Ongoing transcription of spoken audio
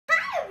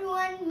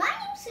everyone, my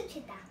name is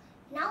Suchitha.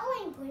 Now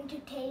I am going to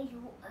tell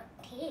you a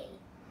tale.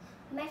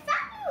 My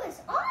family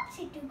was all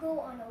set to go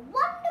on a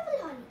wonderful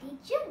holiday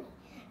journey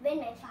when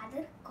my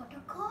father got a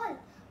call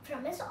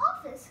from his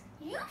office.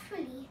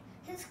 Usually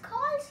his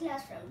calls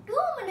last from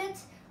 2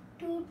 minutes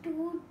to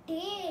 2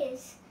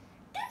 days.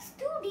 This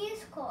 2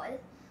 days call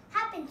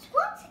happens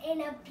once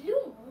in a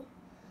blue moon.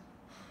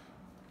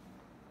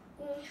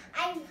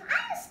 I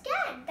was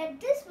scared that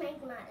this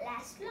might not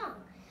last long.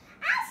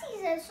 As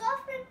he's a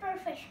software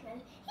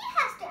professional, he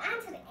has to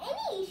answer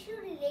any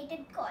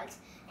issue-related calls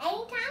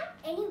anytime,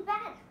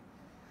 anywhere.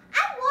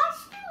 I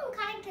watched him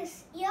connect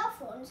his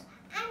earphones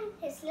and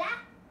his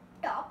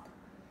laptop,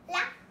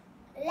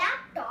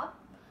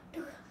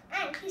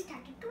 and he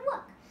started to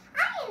work. I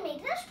and the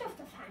rest of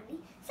the family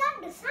sat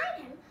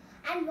beside him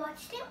and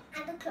watched him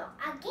at the clock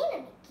again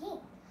and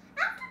again.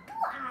 After 2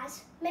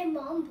 hours, my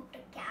mom booked a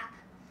cab,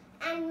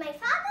 and my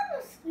father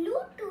was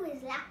glued to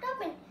his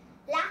laptop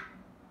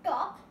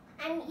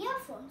and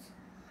earphones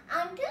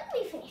until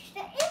we finished the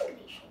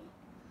immigration.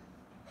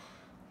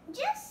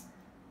 Just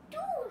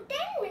 10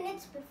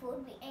 minutes before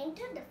we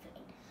entered the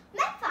flight,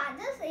 my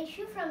father's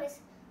issue from his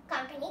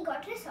company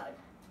got resolved.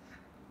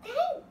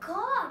 Thank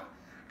God!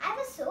 I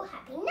was so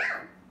happy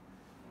now.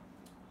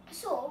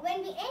 So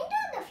when we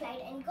entered the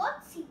flight and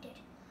got seated,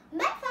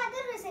 my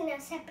father was in a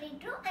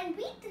separate row and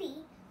we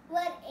three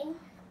were in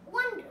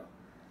one row.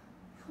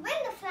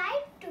 When the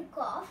flight took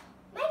off,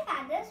 my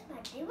father's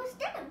battery was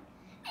down.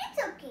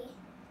 It's okay.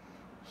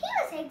 He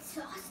was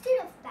exhausted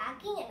of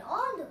packing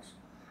all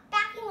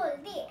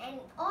day and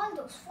all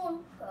those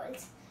phone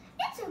calls.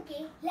 It's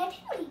okay. Let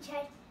him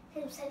recharge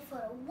himself for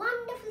a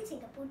wonderful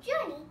Singapore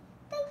journey.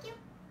 Thank you.